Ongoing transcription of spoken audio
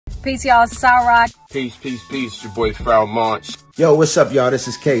Peace, y'all. Cyrock. Peace, peace, peace. Your boy, Foul March. Yo, what's up, y'all? This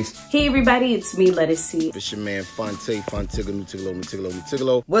is Case. Hey, everybody. It's me, Let It See. It's your man, Fonte,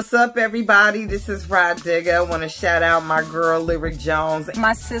 Fontigalo. What's up, everybody? This is Rod Digger. I want to shout out my girl, Lyric Jones.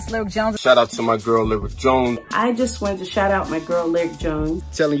 My sis, Lyric Jones. Shout out to my girl, Lyric Jones. I just wanted to shout out my girl, Lyric Jones.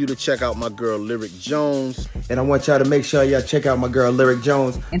 Telling you to check out my girl, Lyric Jones. And I want y'all to make sure y'all check out my girl, Lyric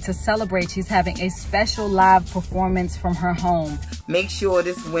Jones. And to celebrate, she's having a special live performance from her home. Make sure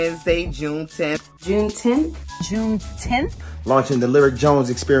this Wednesday, June 10th. June 10th? June 10th? Launching the Lyric Jones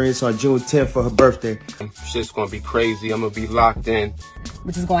experience on June 10th for her birthday. Shit's gonna be crazy. I'm gonna be locked in.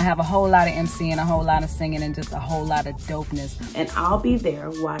 Which is gonna have a whole lot of MCing, a whole lot of singing, and just a whole lot of dopeness. And I'll be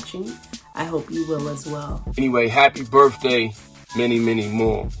there watching. I hope you will as well. Anyway, happy birthday. Many, many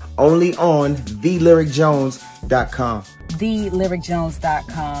more. Only on thelyricjones.com.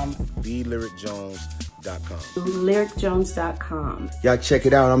 thelyricjones.com. thelyricjones.com. lyricjones.com. Y'all check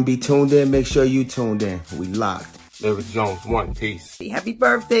it out. I'm gonna be tuned in. Make sure you tuned in. We locked. Lyric Jones, one piece. Happy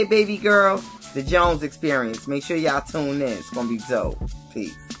birthday, baby girl. The Jones Experience. Make sure y'all tune in. It's going to be dope.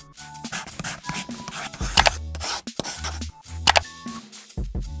 Peace.